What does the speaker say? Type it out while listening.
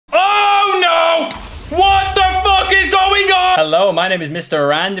Hello, my name is Mr.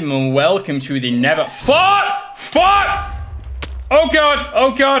 Random and welcome to the never- Fuck! Fuck! Oh god,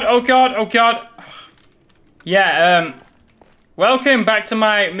 oh god, oh god, oh god. Yeah, welcome back to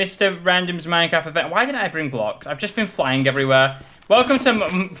my Mr. Random's Minecraft event. Why didn't I bring blocks? I've just been flying everywhere. Welcome to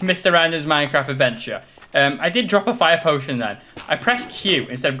Mr. Random's Minecraft adventure. I did drop a fire potion then. I pressed Q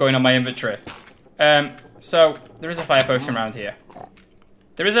instead of going on my inventory. So there is a fire potion around here.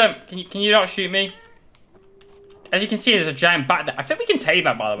 There is a, can you not shoot me? As you can see, there's a giant bat there. I think we can tame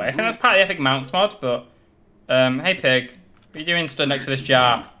that, by the way. I think that's part of the Epic Mounts mod, but... hey, pig. What are you doing stood next to this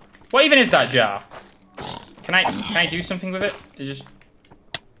jar? What even is that jar? Can I do something with it? It just...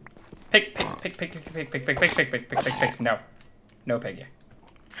 Pick. No. No piggy.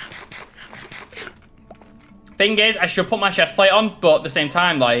 Thing is, I should put my chest plate on, but at the same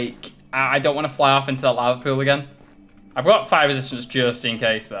time, like, I don't want to fly off into that lava pool again. I've got fire resistance just in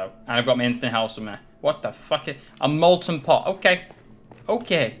case, though. And I've got my instant health from there. What the fuck? A molten pot. Okay.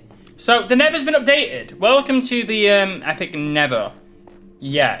 Okay. So, the Nether's been updated. Welcome to the Epic Nether.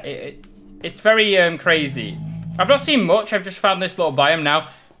 Yeah, it's very crazy. I've not seen much. I've just found this little biome now.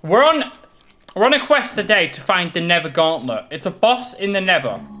 We're on a quest today to find the Nether Gauntlet. It's a boss in the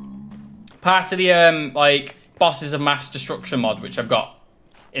Nether. Part of the, like, Bosses of Mass Destruction mod, which I've got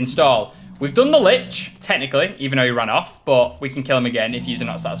installed. We've done the Lich, technically, even though he ran off, but we can kill him again if you're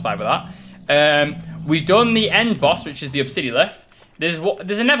not satisfied with that. We've done the end boss, which is the Obsidiolith. There's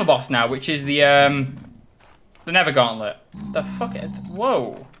a Nether boss now, which is the Nether Gauntlet. The fuck?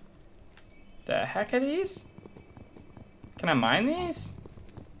 Whoa. The heck are these? Can I mine these?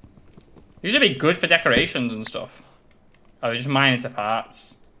 These would be good for decorations and stuff. Oh, they're just mining into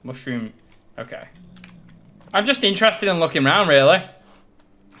parts. Mushroom. Okay. I'm just interested in looking around, really.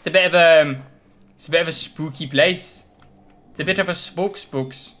 It's a bit of a spooky place. It's a bit of a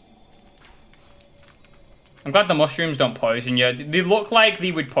spooks. I'm glad the mushrooms don't poison you. They look like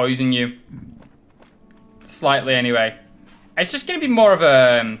they would poison you. Slightly, anyway. It's just going to be more of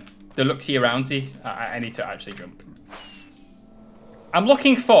a look-see-around-see. I need to actually jump. I'm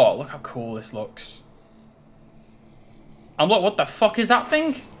looking for... Look how cool this looks. What the fuck is that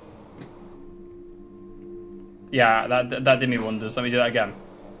thing? Yeah, that did me wonders. Let me do that again.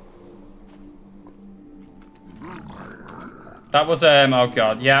 That was, oh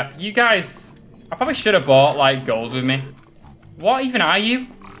god. Yeah, you guys... I probably should have bought, like, gold with me. What even are you?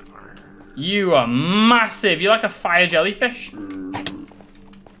 You are massive. You're like a fire jellyfish. Can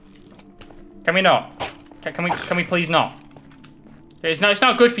we not? Can we please not? It's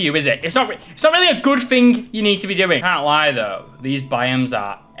not good for you, is it? It's not really a good thing you need to be doing. Can't lie, though. These biomes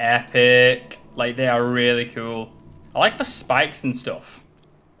are epic. Like, they are really cool. I like the spikes and stuff.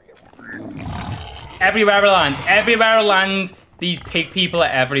 Everywhere I land, these pig people are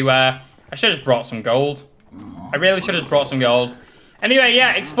everywhere. I should have just brought some gold. I really should have brought some gold. Anyway,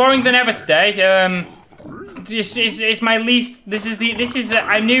 yeah, exploring the Nether today. It's my least.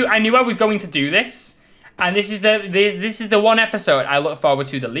 I knew I was going to do this, and this is the one episode I look forward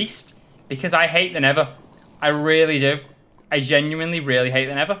to the least because I hate the Nether. I really do. I genuinely really hate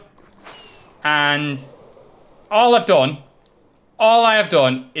the Nether. And all I have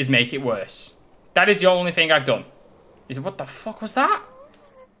done is make it worse. That is the only thing I've done. What the fuck was that?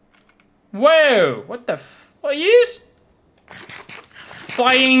 Whoa! What are yous?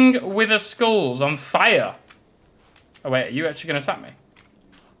 Flying wither skulls on fire. Oh wait, are you actually gonna attack me?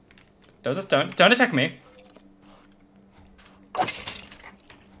 Don't attack me.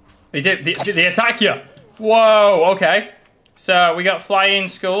 They attack you. Whoa, okay. So we got flying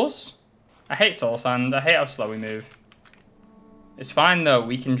skulls. I hate soul sand. I hate how slow we move. It's fine though,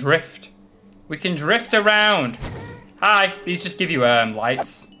 we can drift. We can drift around. Hi, these just give you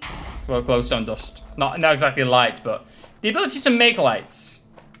lights. Well, glowstone dust. Not exactly lights, but the ability to make lights.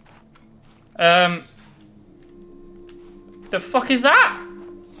 The fuck is that?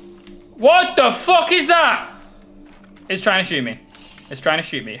 What the fuck is that? It's trying to shoot me. It's trying to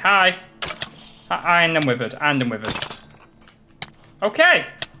shoot me. Hi. And I'm withered. Okay.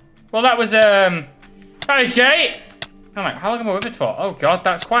 Well, that was great. I'm like, how long am I withered for? Oh god,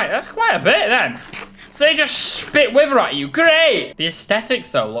 that's quite a bit then. So they just spit wither at you. Great! The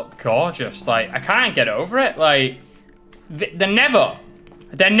aesthetics, though, look gorgeous. Like, I can't get over it. Like, the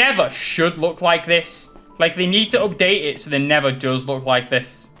Nether should look like this. Like, they need to update it so the Nether does look like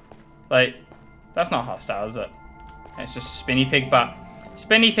this. Like, that's not hostile, is it? It's just a spinny pig bat.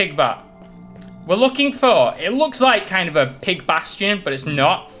 Spinny pig bat. We're looking for... It looks like kind of a pig bastion, but it's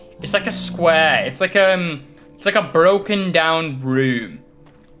not. It's like a square. It's like a broken down room.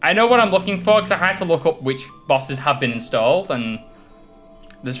 I know what I'm looking for because I had to look up which bosses have been installed, and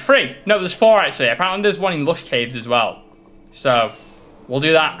there's 3. No, there's 4 actually. Apparently there's one in Lush Caves as well. So, we'll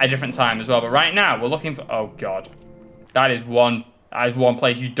do that at a different time as well. But right now, we're looking for... Oh, God. That is one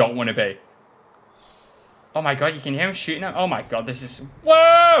place you don't want to be. Oh, my God. You can hear him shooting at... Oh, my God. This is...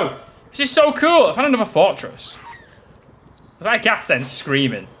 Whoa! This is so cool. I found another fortress. Was that a gas then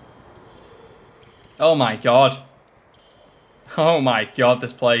screaming? Oh, my God. Oh, my God.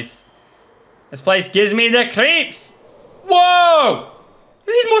 This place. This place gives me the creeps. Whoa! Are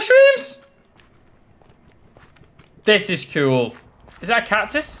these mushrooms? This is cool. Is that a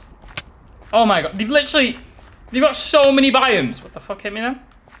cactus? Oh my God. They've got so many biomes. What the fuck hit me then?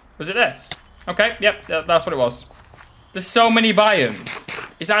 Was it this? Okay, yep, that's what it was. There's so many biomes.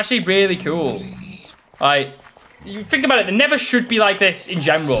 It's actually really cool. Like, you think about it, they never should be like this in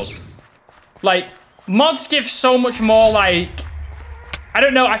general. Like, mods give so much more, like... I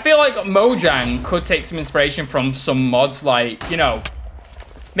don't know, I feel like Mojang could take some inspiration from some mods, like, you know,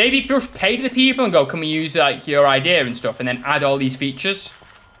 maybe just pay the people and go, can we use, like, your idea and stuff, and then add all these features,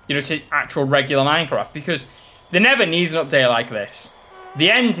 you know, to actual regular Minecraft, because there never needs an update like this.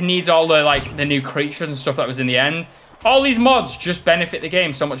 The end needs all the, like, the new creatures and stuff that was in the end. All these mods just benefit the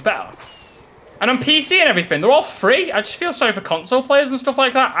game so much better. And on PC and everything, they're all free. I just feel sorry for console players and stuff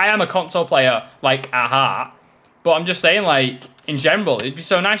like that. I am a console player, like, at heart. But I'm just saying, like, in general, it'd be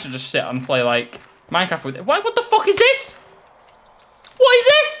so nice to just sit and play, like, Minecraft with it. What the fuck is this? What is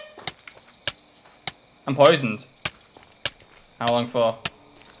this? I'm poisoned. How long for?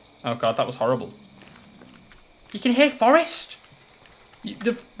 Oh, God, that was horrible. You can hear forest.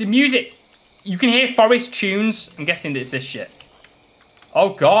 The music. You can hear forest tunes. I'm guessing it's this shit. Oh,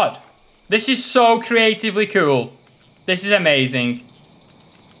 God. This is so creatively cool. This is amazing.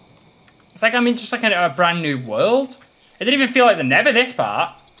 It's like I'm in just like a brand new world. It didn't even feel like the Nether, this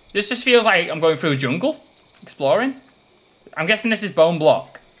part. This just feels like I'm going through a jungle, exploring. I'm guessing this is bone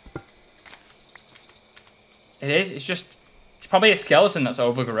block. It is, it's probably a skeleton that's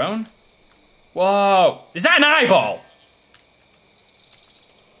overgrown. Whoa, is that an eyeball?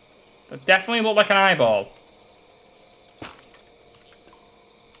 That definitely looked like an eyeball.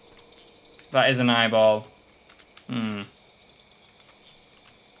 That is an eyeball.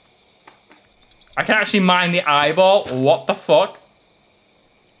 I can actually mine the eyeball. What the fuck?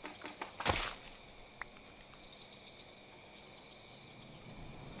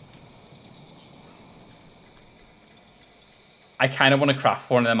 I kind of want to craft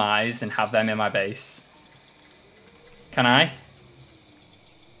one of them eyes and have them in my base. Can I?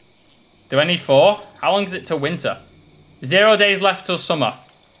 Do I need 4? How long is it till winter? 0 days left till summer.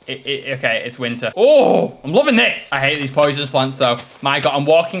 Okay, it's winter. Oh, I'm loving this. I hate these poisonous plants, though. My God, I'm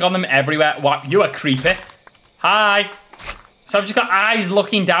walking on them everywhere. What? You are creepy. Hi. So I've just got eyes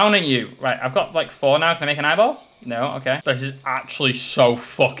looking down at you. Right, I've got like 4 now. Can I make an eyeball? No, okay. This is actually so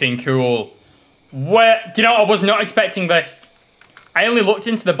fucking cool. Where? You know, I was not expecting this. I only looked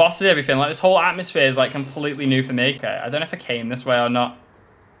into the bosses and everything. Like, this whole atmosphere is like completely new for me. Okay, I don't know if I came this way or not.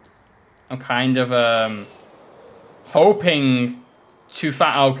 I'm kind of hoping to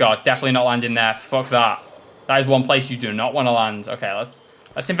find... Oh, God, definitely not landing there. Fuck that. That is one place you do not want to land. Okay,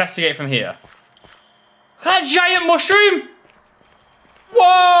 let's investigate from here. That giant mushroom!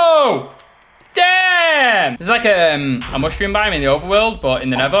 Whoa! Damn! There's like a mushroom biome in the overworld, but in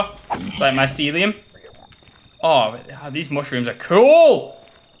the Nether. Like mycelium. Oh, these mushrooms are cool!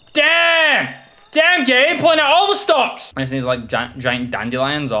 Damn! Damn game, pulling out all the stocks! This is like giant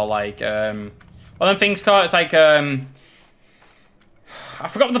dandelions or like, what are them things called? It's like, I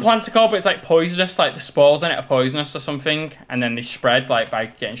forgot what the plants are called, but it's like poisonous, like the spores in it are poisonous or something, and then they spread like by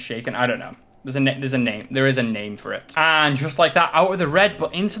getting shaken. I don't know. There's a name. There is a name for it. And just like that, out of the red,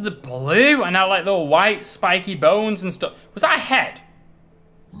 but into the blue, and now like the white spiky bones and stuff. Was that a head?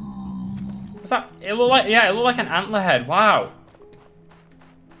 Was that? It looked like, yeah, it looked like an antler head. Wow.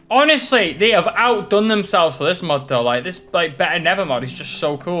 Honestly, they have outdone themselves for this mod though. Like this, like Better Never mod is just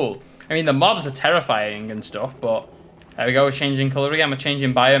so cool. I mean, the mobs are terrifying and stuff, but. There we go, we're changing colour again, we're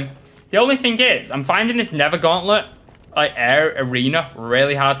changing biome. The only thing is, I'm finding this Nether Gauntlet, like, arena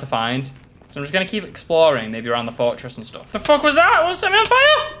really hard to find. So I'm just going to keep exploring, maybe around the fortress and stuff. The fuck was that? What set me on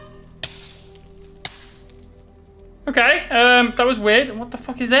fire? Okay, that was weird. What the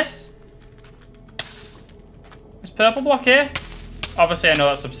fuck is this? This purple block here? Obviously, I know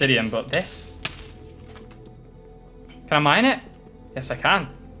that's obsidian, but this? Can I mine it? Yes, I can.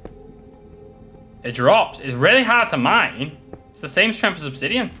 It drops. It's really hard to mine. It's the same strength as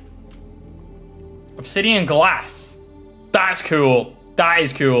obsidian. Obsidian glass. That's cool. That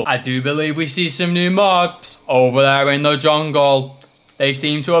is cool. I do believe we see some new mobs over there in the jungle. They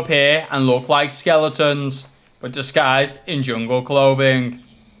seem to appear and look like skeletons, but disguised in jungle clothing.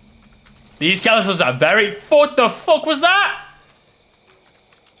 These skeletons are very... What the fuck was that?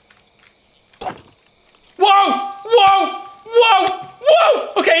 Whoa! Whoa! Whoa!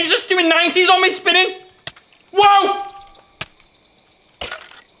 Whoa! Okay, he's just doing 90s on me spinning. Whoa!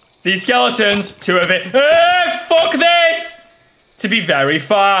 These skeletons, two of it. Fuck this! To be very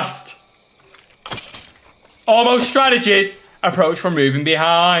fast. Almost strategies. Approach from moving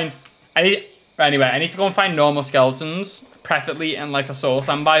behind. Anyway, I need to go and find normal skeletons. Preferably in like a soul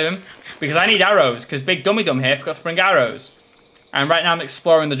sand biome. Because I need arrows. Because Big Dummy Dum here forgot to bring arrows. And right now I'm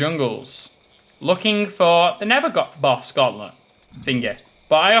exploring the jungles. Looking for the Never Got Boss Gauntlet thingy.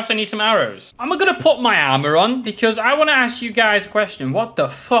 But I also need some arrows. I'm gonna put my armor on because I want to ask you guys a question. What the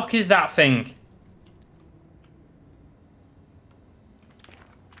fuck is that thing?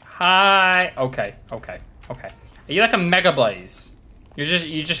 Hi. Okay. Are you like a Mega Blaze? You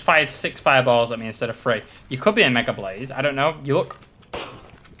just fired 6 fireballs at me instead of 3. You could be a Mega Blaze. I don't know. You look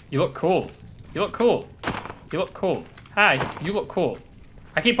cool. You look cool. Hi. You look cool.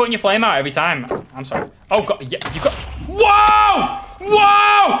 I keep putting your flame out every time. I'm sorry. Oh god. Yeah. You got. Whoa!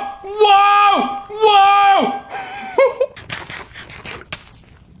 Whoa! Whoa! Whoa!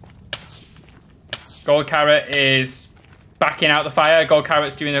 Gold carrot is backing out the fire. Gold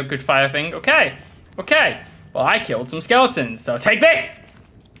carrot's doing a good fire thing. Okay. Well, I killed some skeletons, so take this!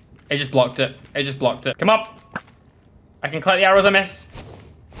 It just blocked it. Come on. I can collect the arrows I miss.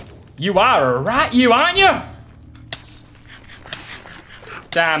 You are a rat, you, aren't you?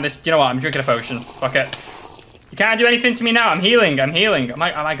 Damn, this... You know what? I'm drinking a potion. Fuck it. You can't do anything to me now. I'm healing. Oh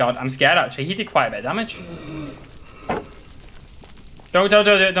my god, I'm scared, actually. He did quite a bit of damage. Don't do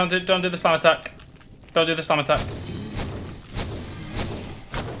it. Don't do the slam attack. Don't do the slam attack.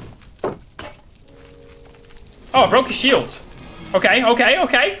 Oh, I broke his shield. Okay.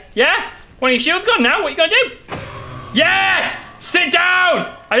 Yeah? One of your shields gone now. What are you gonna do? Yes! Sit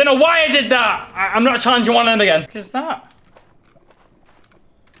down! I don't know why I did that. I'm not challenging one of them again. What is that?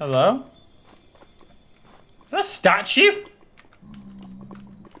 Hello? Is that a statue?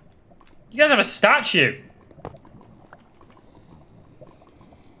 You guys have a statue.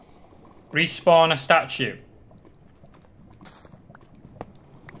 Respawn a statue.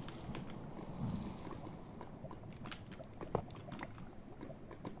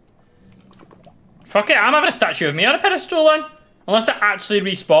 Fuck it, I'm having a statue of me on a pedestal then. Unless that actually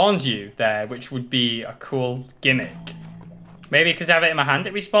respawns you there, which would be a cool gimmick. Maybe because I have it in my hand,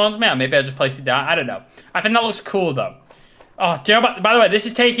 it respawns me, or maybe I just place it down. I don't know. I think that looks cool though. Oh, do you know, by the way, this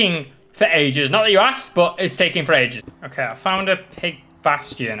is taking for ages. Not that you asked, but it's taking for ages. Okay, I found a pig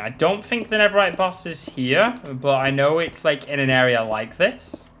bastion. I don't think the Netherite boss is here, but I know it's like in an area like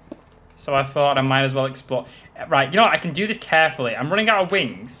this. So I thought I might as well explore. Right, you know what? I can do this carefully. I'm running out of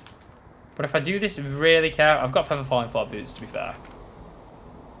wings. But if I do this really carefully... I've got feather falling floor boots, to be fair.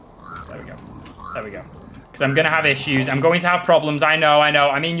 There we go. Because I'm going to have issues. I'm going to have problems. I know.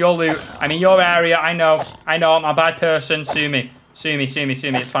 I'm in your loot. I'm in your area. I know. I'm a bad person. Sue me.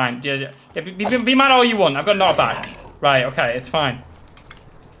 It's fine. Yeah, be mad all you want. I've got knocked back. Right, okay. It's fine.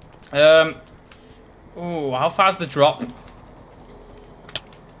 Ooh, how far's the drop?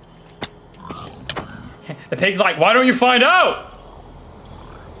 The pig's like, why don't you find out?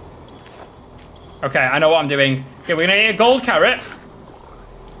 Okay, I know what I'm doing. Okay, we're gonna eat a gold carrot.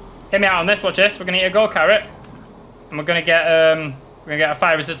 Hit me out on this, watch this. We're gonna eat a gold carrot. And we're gonna get a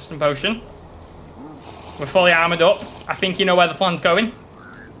fire resistant potion. We're fully armored up. I think you know where the plan's going.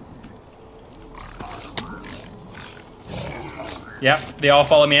 Yep, they all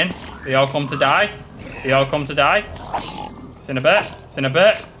follow me in. They all come to die. It's in a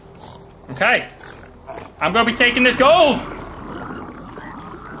bit. Okay. I'm gonna be taking this gold.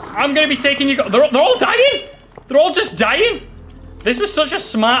 I'm gonna be taking you. They're all dying. They're all just dying. This was such a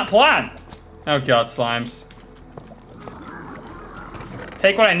smart plan. Oh god, slimes.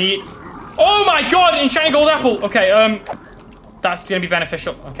 Take what I need. Oh my god, enchanted gold apple. Okay, that's gonna be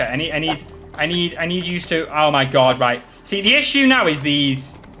beneficial. Okay, I need you to. Oh my god, right. See, the issue now is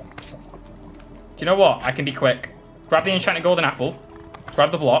these. Do you know what? I can be quick. Grab the enchanted golden apple.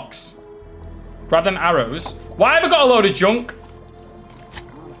 Grab the blocks. Grab them arrows. Why have I got a load of junk?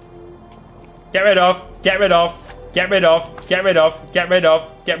 Get rid of the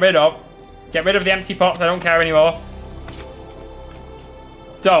empty pots. I don't care anymore.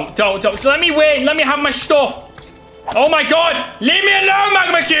 Don't. Let me win. Let me have my stuff. Oh my god. Leave me alone,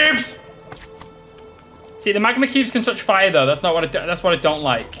 magma cubes. See, the magma cubes can touch fire though. That's what I don't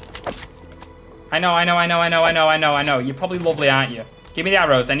like. I know. You're probably lovely, aren't you? Give me the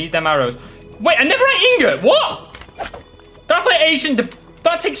arrows. I need them arrows. Wait, a netherite ingot. What? That's like ancient.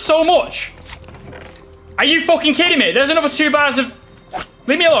 That takes so much. Are you fucking kidding me? There's another 2 bars of...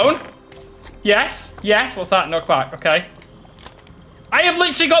 Leave me alone. Yes. Yes. What's that? Knockback. Okay. I have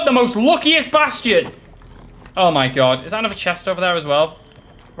literally got the most luckiest bastion. Oh my god. Is that another chest over there as well?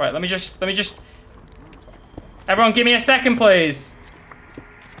 Right, let me just... Everyone give me a second, please.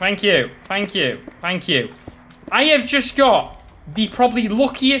 Thank you. Thank you. Thank you. I have just got the probably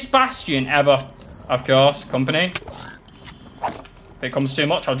luckiest bastion ever. Of course, company. If it comes too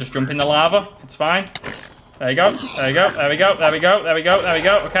much, I'll just jump in the lava. It's fine. There you go. There you go. There we go. There we go. There we go. There we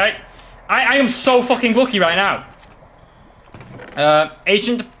go. Okay. I am so fucking lucky right now.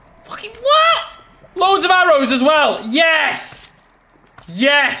 Agent... Fucking what? Loads of arrows as well. Yes.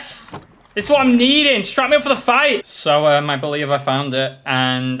 Yes. It's what I'm needing. Strap me up for the fight. So, I believe I found it.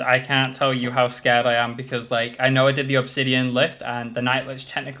 And I can't tell you how scared I am because, like, I know I did the obsidian lift and the night lich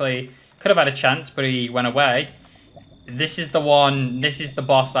technically could have had a chance, but he went away. This is the one, this is the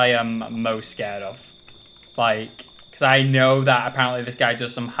boss I am most scared of. Like, because I know that apparently this guy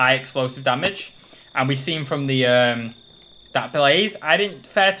does some high explosive damage. And we seen from the, that blaze, I didn't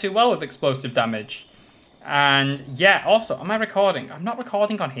fare too well with explosive damage. And yeah, also, am I recording? I'm not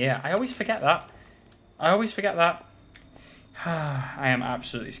recording on here. I always forget that. I always forget that. I am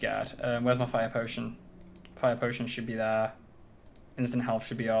absolutely scared. Where's my fire potion? Fire potion should be there. Instant health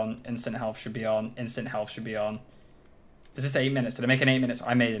should be on. Instant health should be on. Instant health should be on. Is this 8 minutes? Did I make an 8 minutes?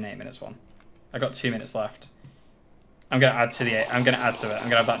 I made an 8 minutes one. I got 2 minutes left. I'm gonna add to the 8. I'm gonna add to it. I'm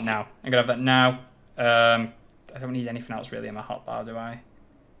gonna have that now. I'm gonna have that now. I don't need anything else really in my hotbar, do I?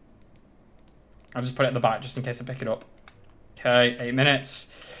 I'll just put it at the back just in case I pick it up. Okay, 8 minutes.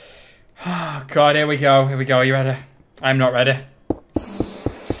 Oh, God, here we go. Here we go. Are you ready? I'm not ready.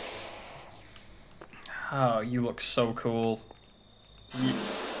 Oh, you look so cool.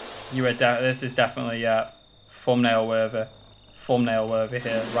 You are this is definitely, thumbnail worthy. Thumbnail worthy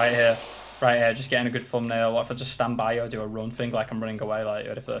here. Right here. Right here. Just getting a good thumbnail. What if I just stand by you or do a run thing like I'm running away? Like,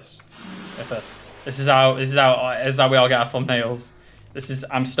 if this. This is how we all get our thumbnails.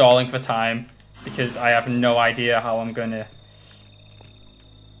 I'm stalling for time. Because I have no idea how I'm gonna...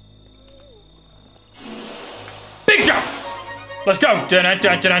 Big jump! Let's go! Don't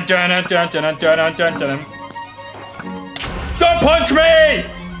punch me!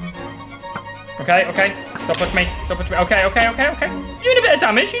 Okay, okay. Don't punch me. Don't punch me. Okay, okay, okay, okay. You're doing a bit of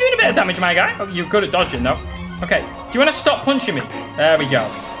damage. You're doing a bit of damage, my guy. Oh, you're good at dodging, though. Okay. Do you want to stop punching me? There we go.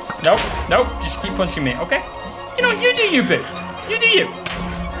 Nope. Nope. Just keep punching me, okay? You know, you do you, boo. You do you.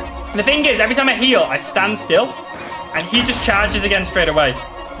 The thing is, every time I heal, I stand still, and he just charges again straight away.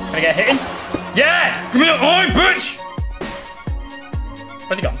 Can I get hit him? Yeah! Give me that eye, bitch!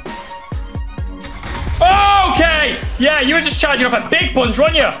 Where's he gone? Okay! Yeah, you were just charging up a big punch,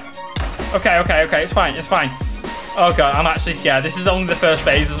 weren't you? Okay, okay, okay, it's fine, it's fine. Oh god, I'm actually scared. This is only the first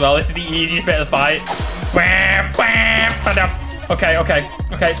phase as well. This is the easiest bit of the fight. Okay, okay,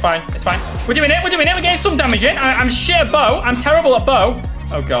 okay, it's fine, it's fine. We're doing it, we're getting some damage in. I'm shit at bow, I'm terrible at bow.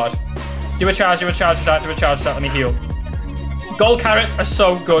 Oh god. Do a charge shot, let me heal. Gold carrots are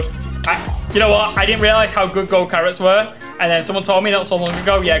so good. You know what? I didn't realize how good gold carrots were. And then someone told me not so long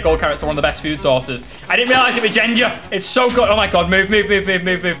ago, yeah, gold carrots are one of the best food sources. I didn't realize it with ginger. It's so good. Oh my god, move.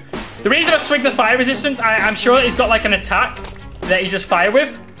 The reason I swig the fire resistance, I'm sure that he's got like an attack that he just fire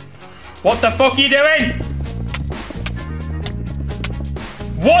with. What the fuck are you doing?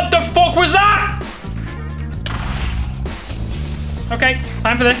 What the fuck was that? Okay,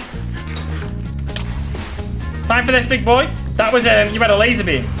 time for this. Time for this, big boy. That was, you had a laser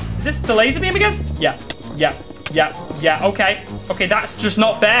beam. Is this the laser beam again? Yeah, okay. Okay, that's just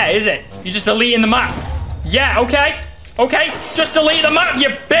not fair, is it? You're just deleting the map. Yeah, okay. Okay, just delete the map, you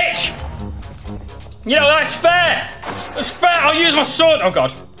bitch. You know, that's fair. That's fair, I'll use my sword. Oh,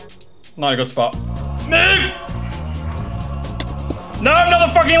 God. Not a good spot. Move. No, not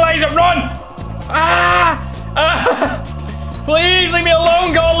the fucking laser, run. Please, leave me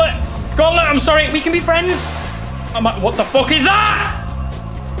alone, Gauntlet. Gauntlet, I'm sorry, we can be friends. What the fuck is that?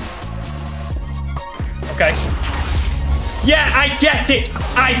 Okay. Yeah, I get it.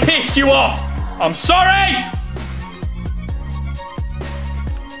 I pissed you off. I'm sorry.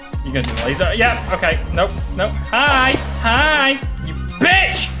 You gonna do the laser? Yeah, okay. Nope. Hi, you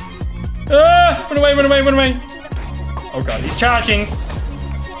bitch. Run away. Oh god, he's charging.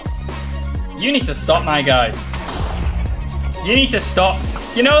 You need to stop, my guy. You need to stop.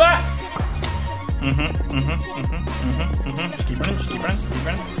 You know that? Just keep running.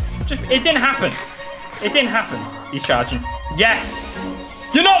 It didn't happen. He's charging. Yes.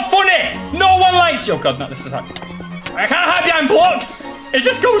 You're not funny. No one likes you. Oh god, not this attack. I can't hide behind blocks. It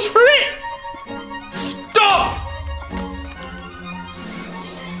just goes through it. Stop.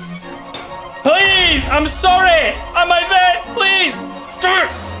 Please, I'm sorry. Am I there? Please. Stop.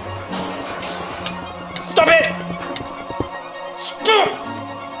 Stop it! Stop!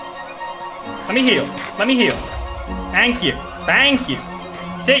 Let me heal. Let me heal. Thank you. Thank you.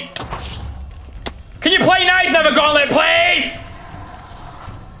 See? Can you play nice, Never Gauntlet, please?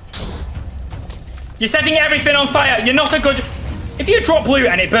 You're setting everything on fire. You're not a good... If you drop loot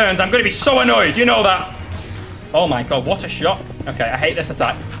and it burns, I'm going to be so annoyed. You know that. Oh my god, what a shot. Okay, I hate this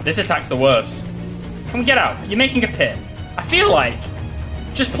attack. This attack's the worst. Can we get out? You're making a pit. I feel like...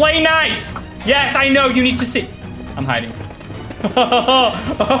 Just play nice. Yes, I know. You need to see... I'm hiding.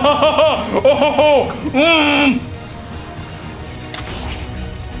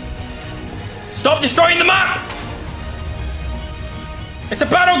 Stop destroying the map! It's a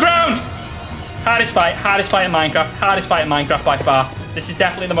battleground! Hardest fight in Minecraft. Hardest fight in Minecraft by far. This is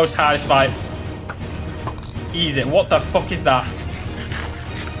definitely the most hardest fight. Easy. What the fuck is that?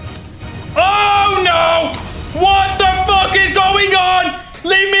 Oh no! What the fuck is going on?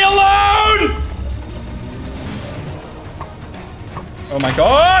 Leave me alone! Oh my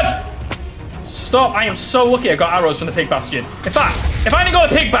god! Stop. I am so lucky I got arrows from the Pig Bastion. In fact, if I didn't go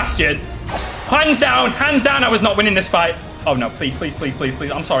to the Pig Bastion, hands down, I was not winning this fight. Oh no, please, please, please, please,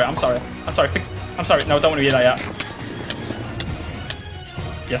 please. I'm sorry, I'm sorry. I'm sorry. I'm sorry. No, I don't want to be that yet.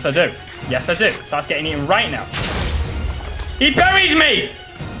 Yes, I do. Yes, I do. That's getting eaten right now. He buried me!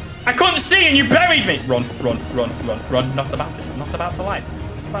 I couldn't see and you buried me! Run, run, run, run, run. Not about it. Not about the life.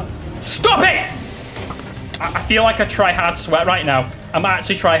 It's about... Stop it! I feel like a try-hard sweat right now. I'm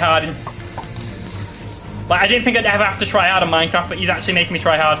actually try-harding. Like, I didn't think I'd ever have to try hard on Minecraft, but he's actually making me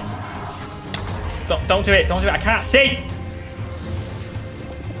try hard. Don't do it. Don't do it. I can't see.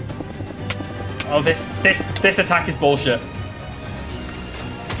 Oh, this attack is bullshit.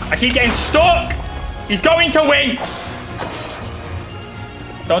 I keep getting stuck. He's going to win.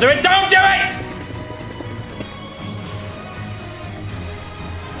 Don't do it. Don't do it.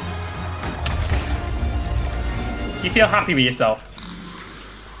 Do you feel happy with yourself?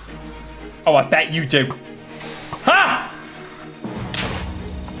 Oh, I bet you do. Ha!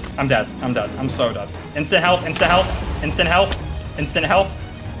 I'm dead. I'm dead. I'm so dead. Instant health. Instant health. Instant health. Instant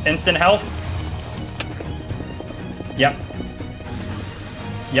health. Instant health. Yep.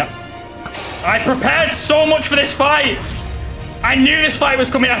 Yep. I prepared so much for this fight. I knew this fight was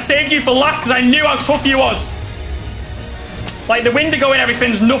coming. I saved you for last because I knew how tough you was. Like, the Wendigo and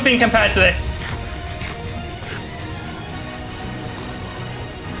everything's nothing compared to this.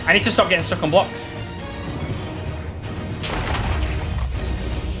 I need to stop getting stuck on blocks.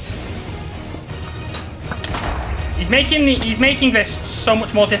 He's making this so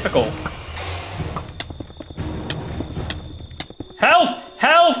much more difficult. Health!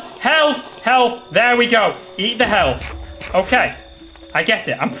 Health! Health! Health! There we go. Eat the health. Okay. I get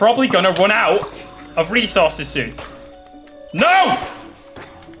it. I'm probably gonna run out of resources soon. No!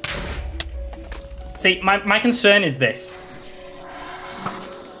 See, my concern is this.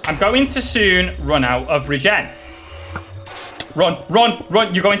 I'm going to soon run out of regen. Run, run,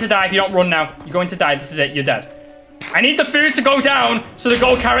 run. You're going to die if you don't run now. You're going to die. This is it. You're dead. I need the food to go down so the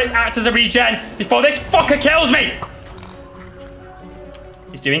gold carrots act as a regen before this fucker kills me.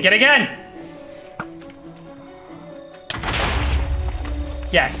 He's doing it again.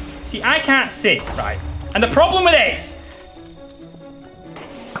 Yes. See, I can't see, right? And the problem with this...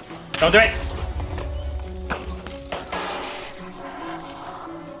 Don't do it.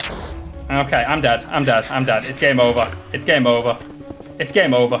 Okay, I'm dead. I'm dead. I'm dead. It's game over. It's game over. It's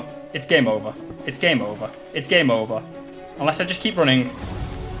game over. It's game over. It's game over. It's game over. Unless I just keep running.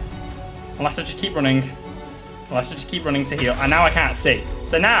 Unless I just keep running. Unless I just keep running to heal. And now I can't see.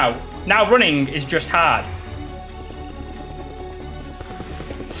 So now running is just hard.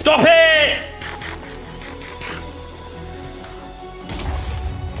 Stop it!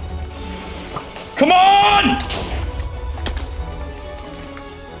 Come on!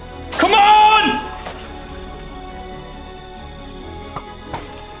 Come on!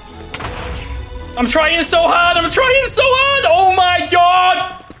 I'm trying so hard. I'm trying so hard. Oh my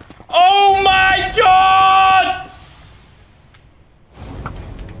god! Oh my god!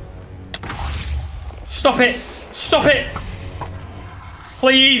 Stop it. Stop it.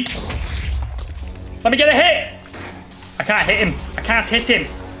 Please. Let me get a hit. I can't hit him. I can't hit him.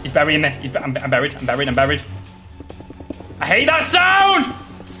 He's burying me. I'm buried. I'm buried. I'm buried. I hate that sound.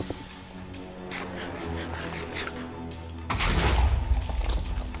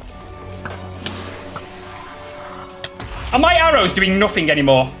 Are my arrows doing nothing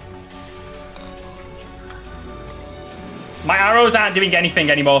anymore? My arrows aren't doing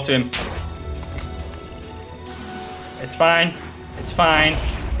anything anymore to him. It's fine. It's fine.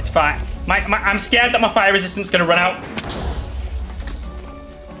 It's fine. I'm scared that my fire resistance is going to run out.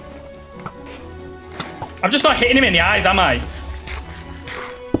 I'm just not hitting him in the eyes, am I?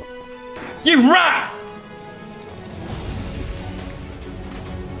 You rat!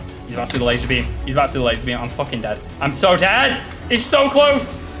 He's about to do the laser beam. He's about to do the laser beam. I'm fucking dead. I'm so dead. He's so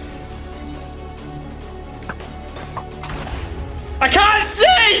close. I can't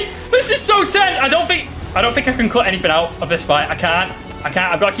see! This is so tense. I don't think I can cut anything out of this fight. I can't.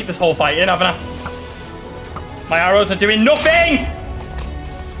 I've got to keep this whole fight in, haven't I? My arrows are doing nothing!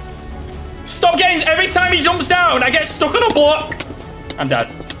 Stop getting... Every time he jumps down, I get stuck on a block. I'm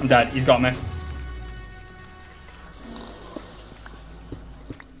dead. I'm dead. He's got me.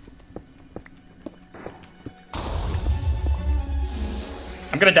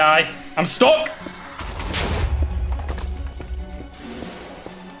 I'm gonna die. I'm stuck.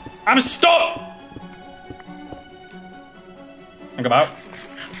 I'm stuck. Think about.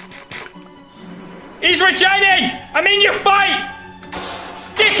 He's regening. I'm in your fight,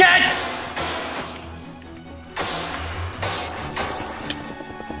 dickhead.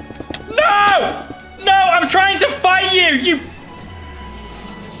 No! No, I'm trying to fight you. You.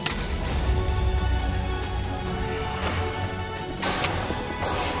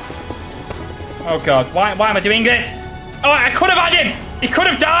 Oh God, why am I doing this? Oh, I could have had him. He could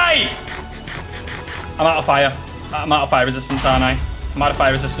have died. I'm out of fire. I'm out of fire resistance, aren't I? I'm out of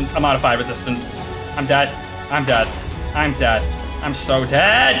fire resistance. I'm out of fire resistance. I'm dead. I'm dead. I'm dead. I'm so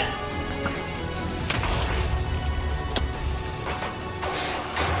dead.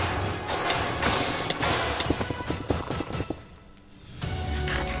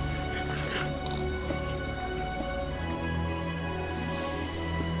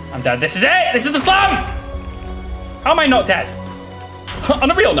 I'm dead. This is it. This is the slam. How am I not dead? On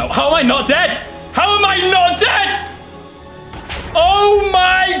a real note, how am I not dead? How am I not dead? Oh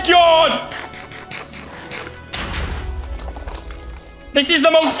my God. This is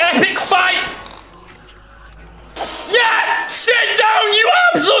the most epic fight. Yes! Sit down, you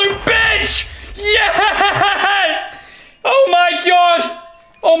absolute bitch! Yes! Oh my God.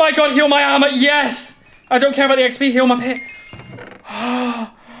 Oh my God, heal my armor. Yes! I don't care about the XP, heal my pit.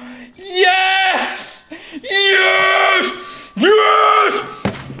 Yes! Yes! Yes!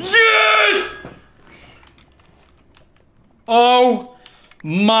 Yes! Oh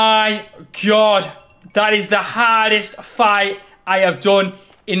my God. That is the hardest fight I have done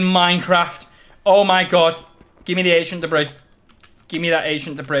in Minecraft. Oh my God. Give me the ancient debris. Give me that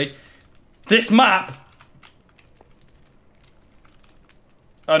ancient debris. This map.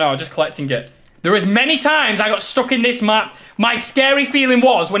 Oh no, I'm just collecting it. There was many times I got stuck in this map. My scary feeling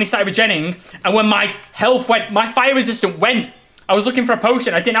was when he started regenning and when my health went, my fire resistant went. I was looking for a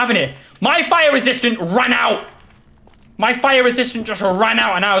potion, I didn't have any. My fire resistant ran out. My fire resistant just ran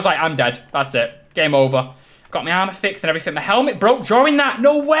out and I was like, I'm dead. That's it. Game over. Got my armor fixed and everything. My helmet broke during that.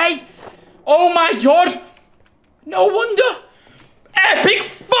 No way. Oh my God. No wonder. Epic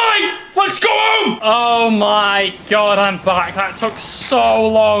fight. Let's go home. Oh my God, I'm back. That took so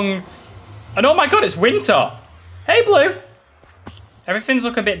long. And oh my God, it's winter. Hey, Blue. Everything's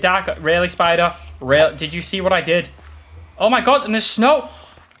looking a bit dark. Really, Spider? Really? Did you see what I did? Oh my God, and there's snow.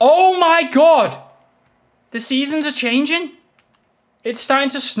 Oh my God. The seasons are changing. It's starting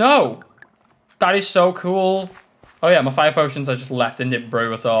to snow. That is so cool. Oh yeah, my fire potions I just left and didn't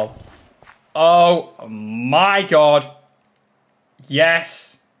brew at all. Oh my God.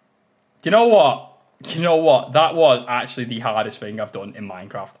 Yes. Do you know what? You know what? That was actually the hardest thing I've done in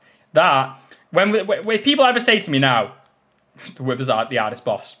Minecraft. That, if people ever say to me now, the Withers are the hardest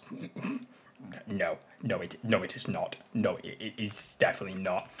boss. No, it is not. No, it is definitely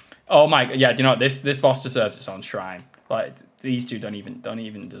not. Oh my God, yeah, do you know what? This boss deserves its own shrine. Like, these two don't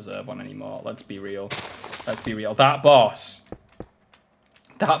even deserve one anymore. Let's be real. Let's be real. That boss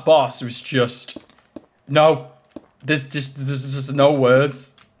was just, no. There's just no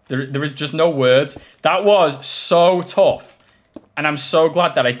words. There is just no words. That was so tough. And I'm so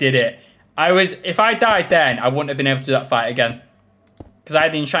glad that I did it. If I died then, I wouldn't have been able to do that fight again. Because I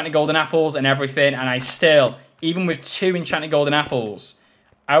had the enchanted golden apples and everything, and I still, even with 2 enchanted golden apples,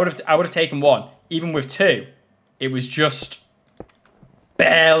 I would have taken 1. Even with 2, it was just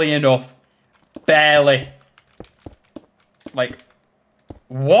barely enough. Barely. Like,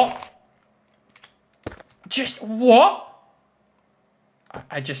 what? Just what?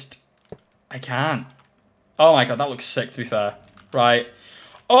 I can't. Oh my God, that looks sick to be fair. Right.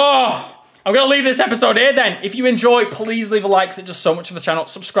 Oh, I'm going to leave this episode here then. If you enjoy, please leave a like, 'cause it does so much for the channel.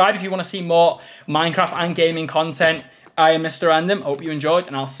 Subscribe if you want to see more Minecraft and gaming content. I am Mr. Random. Hope you enjoyed,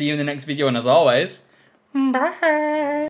 and I'll see you in the next video. And as always, bye.